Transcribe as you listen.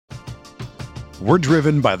We're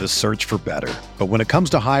driven by the search for better. But when it comes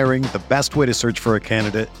to hiring, the best way to search for a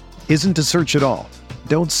candidate isn't to search at all.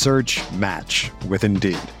 Don't search, match with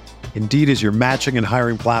Indeed. Indeed is your matching and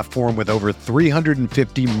hiring platform with over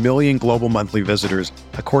 350 million global monthly visitors,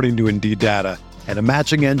 according to Indeed data, and a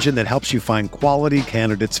matching engine that helps you find quality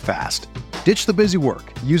candidates fast. Ditch the busy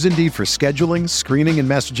work. Use Indeed for scheduling, screening, and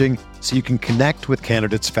messaging so you can connect with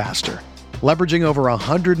candidates faster. Leveraging over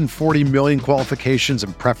 140 million qualifications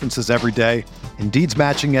and preferences every day, Indeed's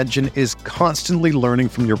matching engine is constantly learning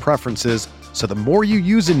from your preferences, so the more you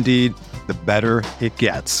use Indeed, the better it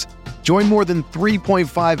gets. Join more than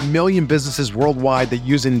 3.5 million businesses worldwide that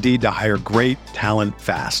use Indeed to hire great talent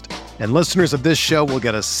fast. And listeners of this show will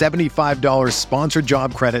get a $75 sponsored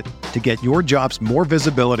job credit to get your jobs more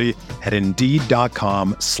visibility at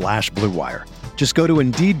Indeed.com/Blue Wire. Just go to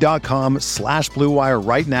Indeed.com/Blue Wire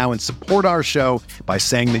right now and support our show by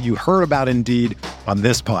saying that you heard about Indeed on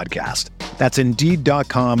this podcast. That's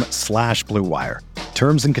Indeed.com/Blue Wire.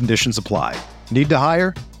 Terms and conditions apply. Need to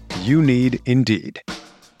hire? You need Indeed.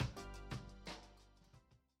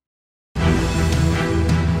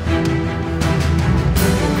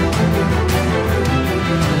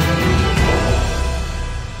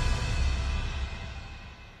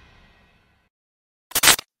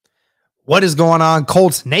 What is going on,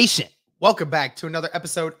 Colts Nation? Welcome back to another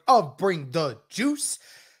episode of Bring the Juice.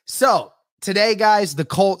 So today, guys, the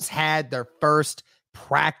Colts had their first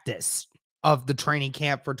practice of the training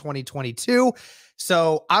camp for 2022.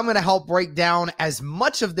 So I'm going to help break down as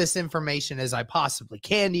much of this information as I possibly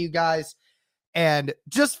can to you guys. And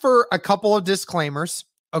just for a couple of disclaimers,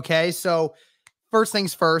 okay? So first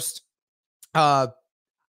things first, I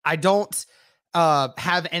don't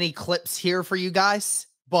have any clips here for you guys,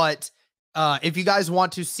 but if you guys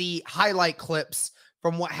want to see highlight clips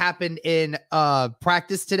from what happened in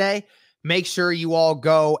practice today, make sure you all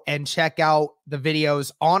go and check out the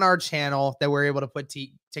videos on our channel that we're able to put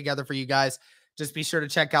together for you guys. Just be sure to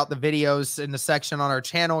check out the videos in the section on our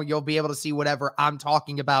channel. You'll be able to see whatever I'm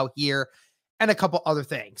talking about here and a couple other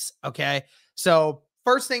things, okay? So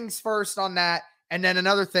first things first on that. And then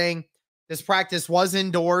another thing, this practice was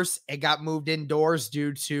indoors. It got moved indoors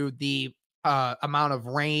due to the amount of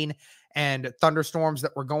rain and thunderstorms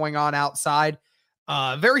that were going on outside.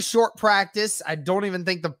 Very short practice. I don't even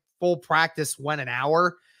think the full practice went an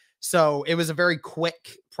hour. So it was a very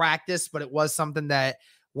quick practice, but it was something that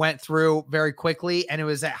went through very quickly and it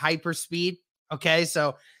was at hyper speed. Okay.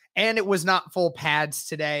 So, and it was not full pads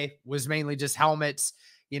today. It was mainly just helmets,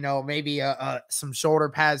 you know, maybe some shoulder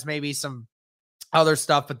pads, maybe some other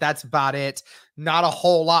stuff, but that's about it. Not a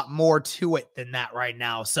whole lot more to it than that right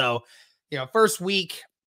now. So, you know, first week,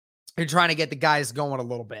 you're trying to get the guys going a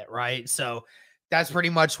little bit, right? So that's pretty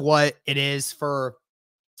much what it is for,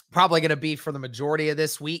 probably going to be for the majority of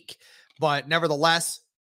this week. But nevertheless,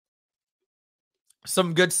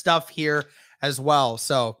 some good stuff here as well.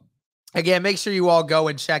 So again, make sure you all go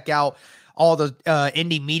and check out all the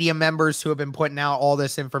indie media members who have been putting out all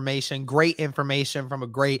this information. Great information from a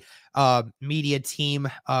great media team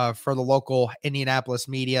for the local Indianapolis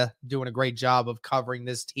media, doing a great job of covering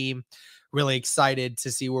this team. Really excited to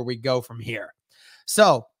see where we go from here.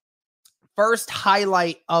 So first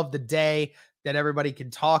highlight of the day that everybody can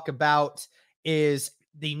talk about is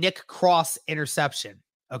the Nick Cross interception.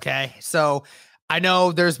 Okay. So I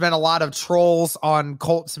know there's been a lot of trolls on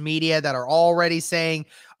Colts media that are already saying,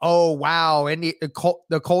 oh, wow, and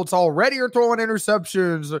the Colts already are throwing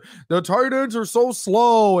interceptions. The tight ends are so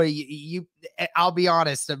slow. I'll be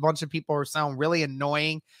honest, a bunch of people are sounding really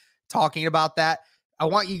annoying talking about that. I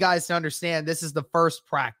want you guys to understand this is the first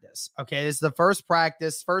practice. Okay. This is the first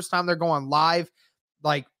practice. First time they're going live,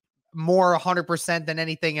 like more 100% than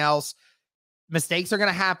anything else. Mistakes are going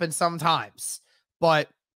to happen sometimes, but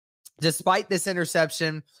despite this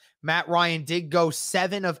interception, Matt Ryan did go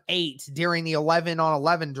 7 of 8 during the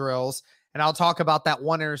 11-on-11 drills. And I'll talk about that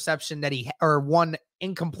one interception that one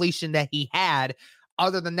incompletion that he had.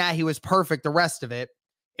 Other than that, he was perfect the rest of it.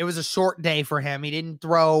 It was a short day for him. He didn't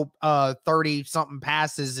throw 30-something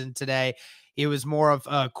passes in today. It was more of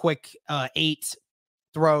a quick 8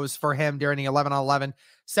 throws for him during the 11-on-11.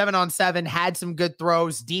 7-on-7, had some good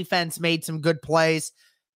throws. Defense made some good plays.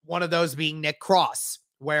 One of those being Nick Cross,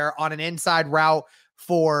 where on an inside route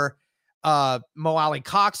for Mo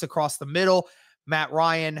Alie-Cox across the middle, Matt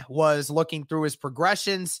Ryan was looking through his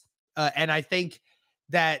progressions. And I think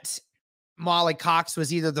that Mo Alie-Cox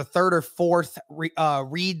was either the third or fourth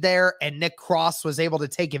read there, and Nick Cross was able to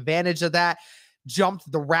take advantage of that,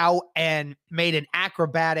 jumped the route, and made an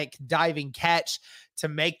acrobatic diving catch to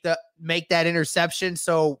make that interception.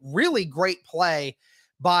 So really great play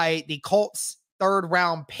by the Colts third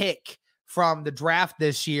round pick from the draft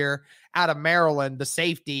this year out of Maryland, the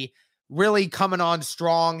safety, really coming on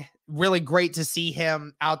strong. Really great to see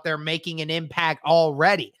him out there making an impact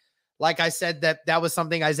already. Like I said, that was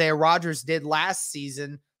something Isaiah Rodgers did last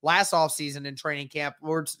offseason in training camp.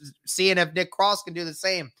 We're seeing if Nick Cross can do the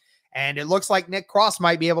same. And it looks like Nick Cross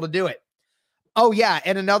might be able to do it. Oh, yeah.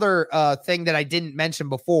 And another thing that I didn't mention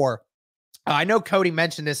before, I know Cody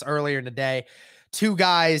mentioned this earlier in the day. 2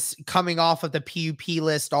 guys coming off of the PUP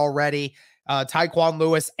list already. Tyquan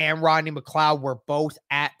Lewis and Rodney McLeod were both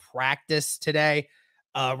at practice today.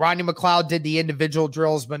 Rodney McLeod did the individual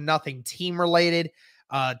drills, but nothing team related.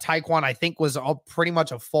 Tyquan, I think, was pretty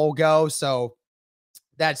much a full go. So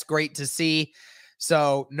that's great to see.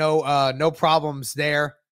 So no problems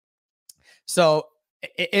there. So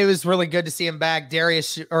it was really good to see him back.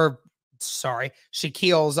 Shaquille's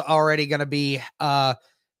already going to be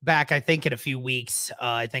back, I think, in a few weeks.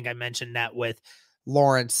 I think I mentioned that with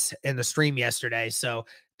Lawrence in the stream yesterday. So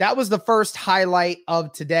that was the first highlight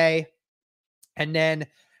of today. And then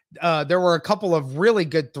there were a couple of really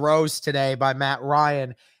good throws today by Matt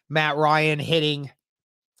Ryan. Matt Ryan hitting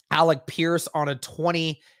Alec Pierce on a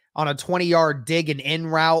 20-yard dig and in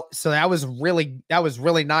route. So that was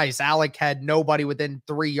really nice. Alec had nobody within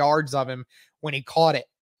 3 yards of him when he caught it.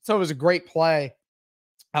 So it was a great play.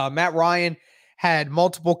 Matt Ryan had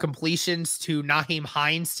multiple completions to Nyheim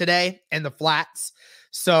Hines today in the flats.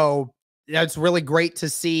 So that's really great to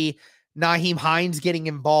see Nyheim Hines getting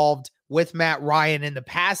involved with Matt Ryan in the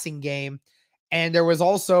passing game. And there was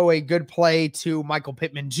also a good play to Michael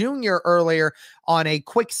Pittman Jr. earlier on a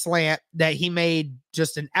quick slant that he made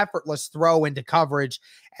just an effortless throw into coverage.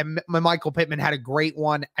 And Michael Pittman had a great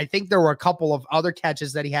one. I think there were a couple of other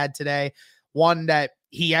catches that he had today. One that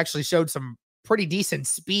he actually showed some pretty decent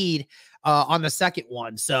speed on the second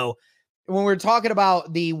one. So when we're talking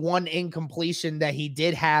about the one incompletion that he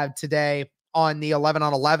did have today on the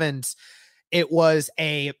 11-on-11s, it was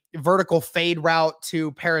a vertical fade route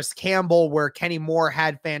to Paris Campbell where Kenny Moore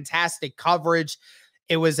had fantastic coverage.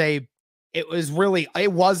 It was on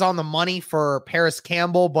the money for Paris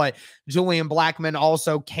Campbell, but Julian Blackmon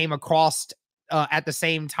also came across at the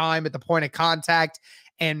same time at the point of contact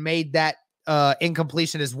and made that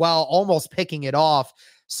incompletion as well, almost picking it off.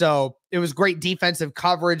 So it was great defensive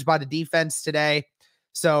coverage by the defense today.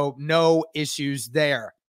 So no issues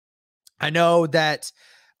there. I know that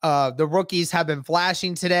the rookies have been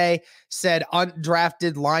flashing today. Said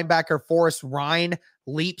undrafted linebacker Forrest Rhyne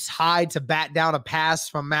leaps high to bat down a pass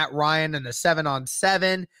from Matt Ryan in the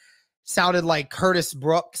 7-on-7. Sounded like Curtis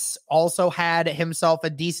Brooks also had himself a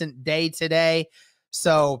decent day today.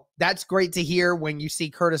 So that's great to hear when you see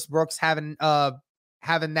Curtis Brooks having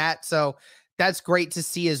that. So that's great to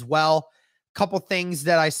see as well. A couple things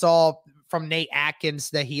that I saw from Nate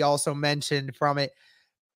Atkins that he also mentioned from it.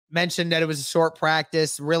 Mentioned that it was a short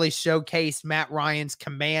practice, really showcased Matt Ryan's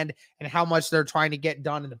command and how much they're trying to get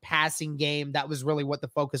done in the passing game. That was really what the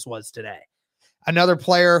focus was today. Another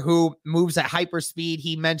player who moves at hyperspeed,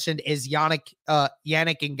 he mentioned, is Yannick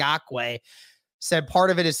Ngakoue. Said part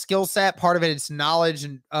of it is skill set, part of it is knowledge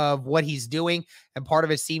of what he's doing, and part of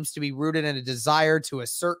it seems to be rooted in a desire to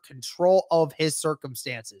assert control of his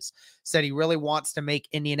circumstances. Said he really wants to make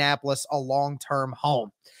Indianapolis a long-term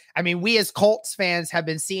home. I mean, we as Colts fans have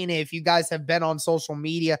been seeing it. If you guys have been on social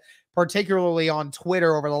media, particularly on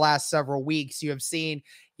Twitter over the last several weeks, you have seen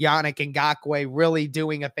Yannick Ngakoue really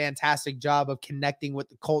doing a fantastic job of connecting with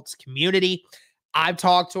the Colts community. I've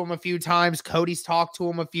talked to him a few times. Cody's talked to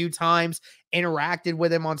him a few times, interacted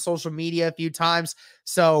with him on social media a few times.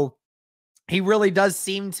 So he really does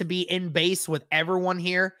seem to be in base with everyone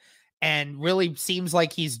here and really seems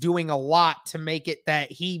like he's doing a lot to make it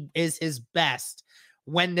that he is his best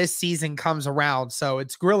when this season comes around. So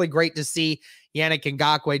it's really great to see Yannick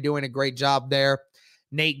Ngakoue doing a great job there.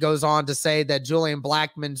 Nate goes on to say that Julian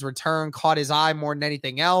Blackmon's return caught his eye more than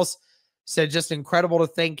anything else. Said just incredible to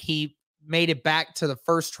think he made it back to the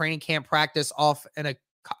first training camp practice off an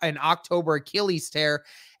October Achilles tear,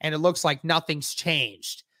 and it looks like nothing's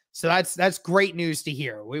changed. So that's great news to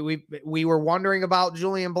hear. We were wondering about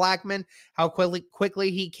Julian Blackmon, how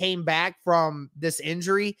quickly he came back from this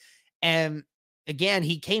injury, and again,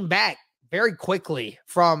 he came back very quickly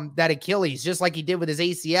from that Achilles, just like he did with his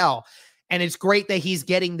ACL. And it's great that he's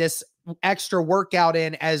getting this extra workout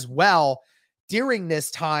in as well during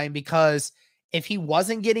this time, because if he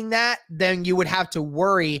wasn't getting that, then you would have to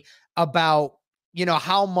worry about,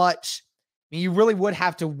 how much, you really would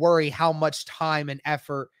have to worry how much time and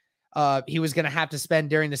effort he was going to have to spend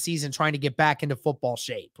during the season trying to get back into football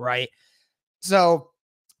shape, right? So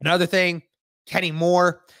another thing, Kenny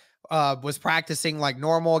Moore, was practicing like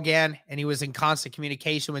normal again, and he was in constant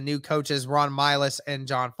communication with new coaches, Ron Miles and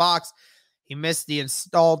John Fox. He missed the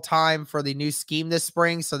installed time for the new scheme this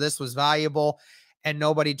spring, so this was valuable, and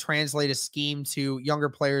nobody translated a scheme to younger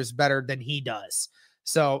players better than he does.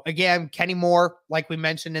 So again, Kenny Moore, like we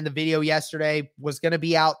mentioned in the video yesterday, was going to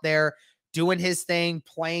be out there doing his thing,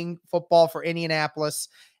 playing football for Indianapolis,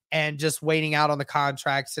 and just waiting out on the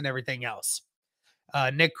contracts and everything else.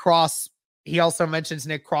 Nick Cross, he also mentions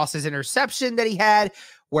Nick Cross's interception that he had,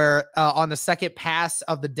 where on the second pass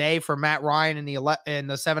of the day for Matt Ryan in the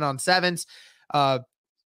 7-on-7s,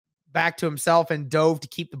 back to himself and dove to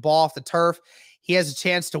keep the ball off the turf. He has a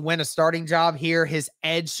chance to win a starting job here. His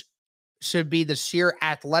edge should be the sheer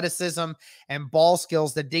athleticism and ball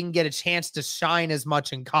skills that didn't get a chance to shine as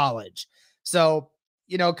much in college. So,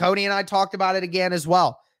 Cody and I talked about it again as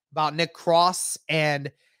well, about Nick Cross,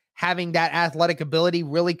 and having that athletic ability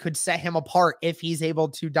really could set him apart if he's able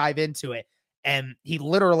to dive into it. And he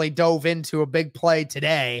literally dove into a big play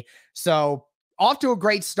today. So off to a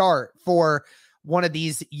great start for one of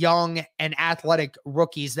these young and athletic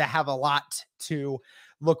rookies that have a lot to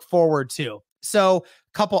look forward to. So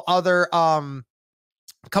a couple other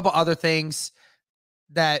things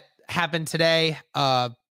that happened today,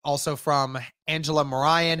 also from Angela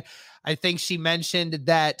Morayan. I think she mentioned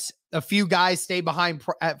that a few guys stayed behind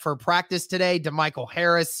for practice today. DeMichael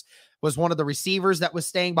Harris was one of the receivers that was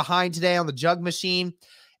staying behind today on the jug machine.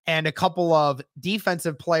 And a couple of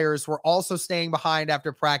defensive players were also staying behind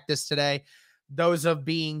after practice today. Those of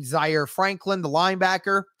being Zaire Franklin, the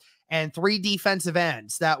linebacker, and 3 defensive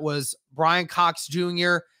ends. That was Brian Cox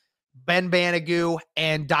Jr., Ben Banogu,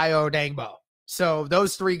 and Dayo Odeyingbo. So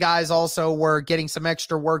those 3 guys also were getting some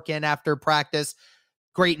extra work in after practice.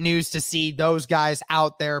 Great news to see those guys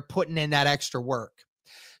out there putting in that extra work.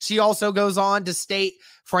 She also goes on to state,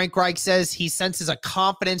 Frank Reich says he senses a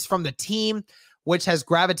confidence from the team, which has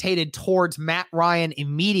gravitated towards Matt Ryan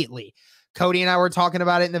immediately. Cody and I were talking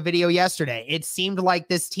about it in the video yesterday. It seemed like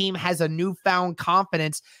this team has a newfound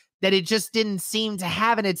confidence that it just didn't seem to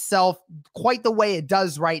have in itself quite the way it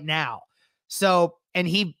does right now. So, and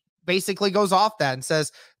he basically goes off that and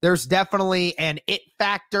says there's definitely an it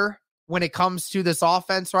factor when it comes to this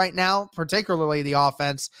offense right now, particularly the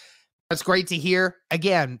offense. That's great to hear.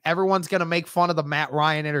 Again, everyone's going to make fun of the Matt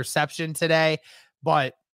Ryan interception today,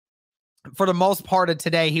 but for the most part of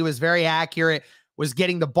today, he was very accurate, was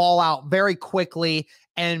getting the ball out very quickly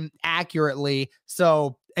and accurately.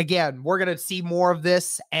 So again, we're going to see more of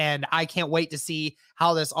this, and I can't wait to see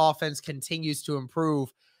how this offense continues to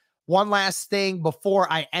improve. One last thing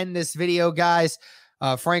before I end this video, guys.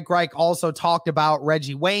 Frank Reich also talked about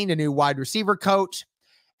Reggie Wayne, the new wide receiver coach,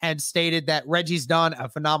 and stated that Reggie's done a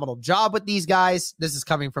phenomenal job with these guys. This is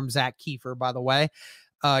coming from Zach Kiefer, by the way.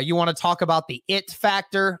 You want to talk about the it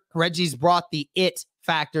factor? Reggie's brought the it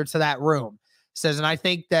factor to that room. Says, and I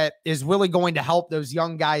think that is really going to help those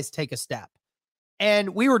young guys take a step.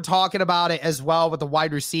 And we were talking about it as well with the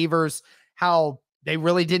wide receivers, how they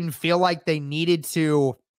really didn't feel like they needed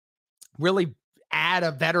to really add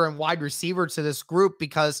a veteran wide receiver to this group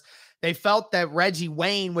because they felt that Reggie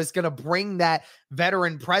Wayne was going to bring that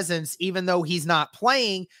veteran presence, even though he's not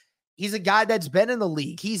playing. He's a guy that's been in the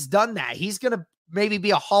league. He's done that. He's going to maybe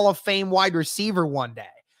be a Hall of Fame wide receiver one day,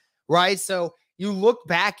 right? So you look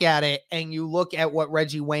back at it and you look at what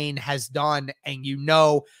Reggie Wayne has done, and you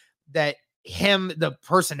know that him, the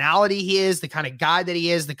personality he is, the kind of guy that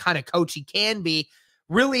he is, the kind of coach he can be,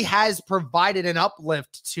 really has provided an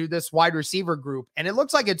uplift to this wide receiver group. And it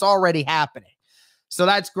looks like it's already happening. So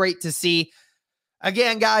that's great to see.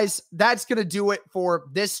 Again, guys, that's going to do it for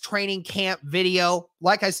this training camp video.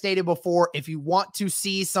 Like I stated before, if you want to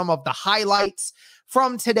see some of the highlights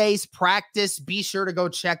from today's practice, be sure to go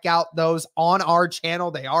check out those on our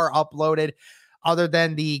channel. They are uploaded, other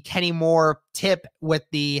than the Kenny Moore tip with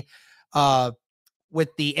the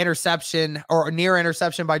interception or near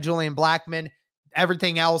interception by Julian Blackmon.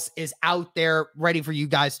 Everything else is out there ready for you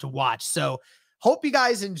guys to watch. So hope you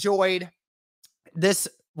guys enjoyed this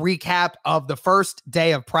recap of the first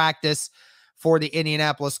day of practice for the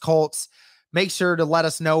Indianapolis Colts. Make sure to let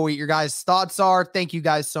us know what your guys' thoughts are. Thank you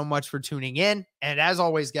guys so much for tuning in. And as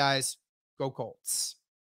always, guys, go Colts.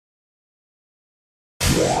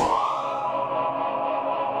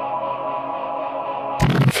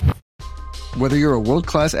 Whether you're a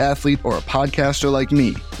world-class athlete or a podcaster like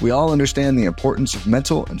me, we all understand the importance of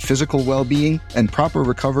mental and physical well-being and proper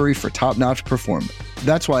recovery for top-notch performance.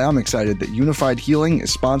 That's why I'm excited that Unified Healing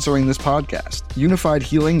is sponsoring this podcast. Unified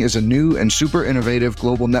Healing is a new and super innovative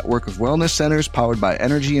global network of wellness centers powered by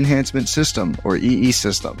Energy Enhancement System, or EE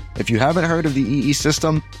System. If you haven't heard of the EE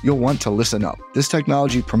System, you'll want to listen up. This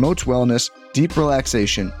technology promotes wellness, deep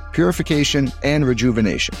relaxation, purification, and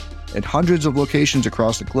rejuvenation. At hundreds of locations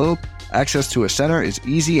across the globe, access to a center is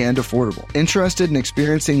easy and affordable. Interested in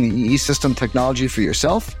experiencing the EE System technology for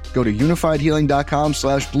yourself? Go to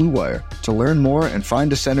unifiedhealing.com/bluewire to learn more and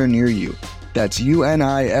find a center near you. That's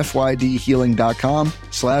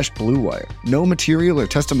unifydhealing.com/bluewire. No material or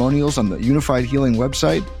testimonials on the Unified Healing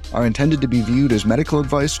website are intended to be viewed as medical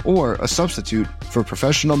advice or a substitute for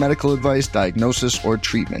professional medical advice, diagnosis, or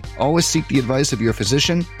treatment. Always seek the advice of your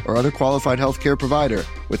physician or other qualified healthcare provider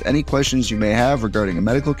with any questions you may have regarding a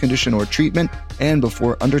medical condition or treatment and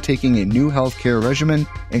before undertaking a new healthcare regimen,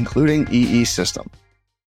 including EE System.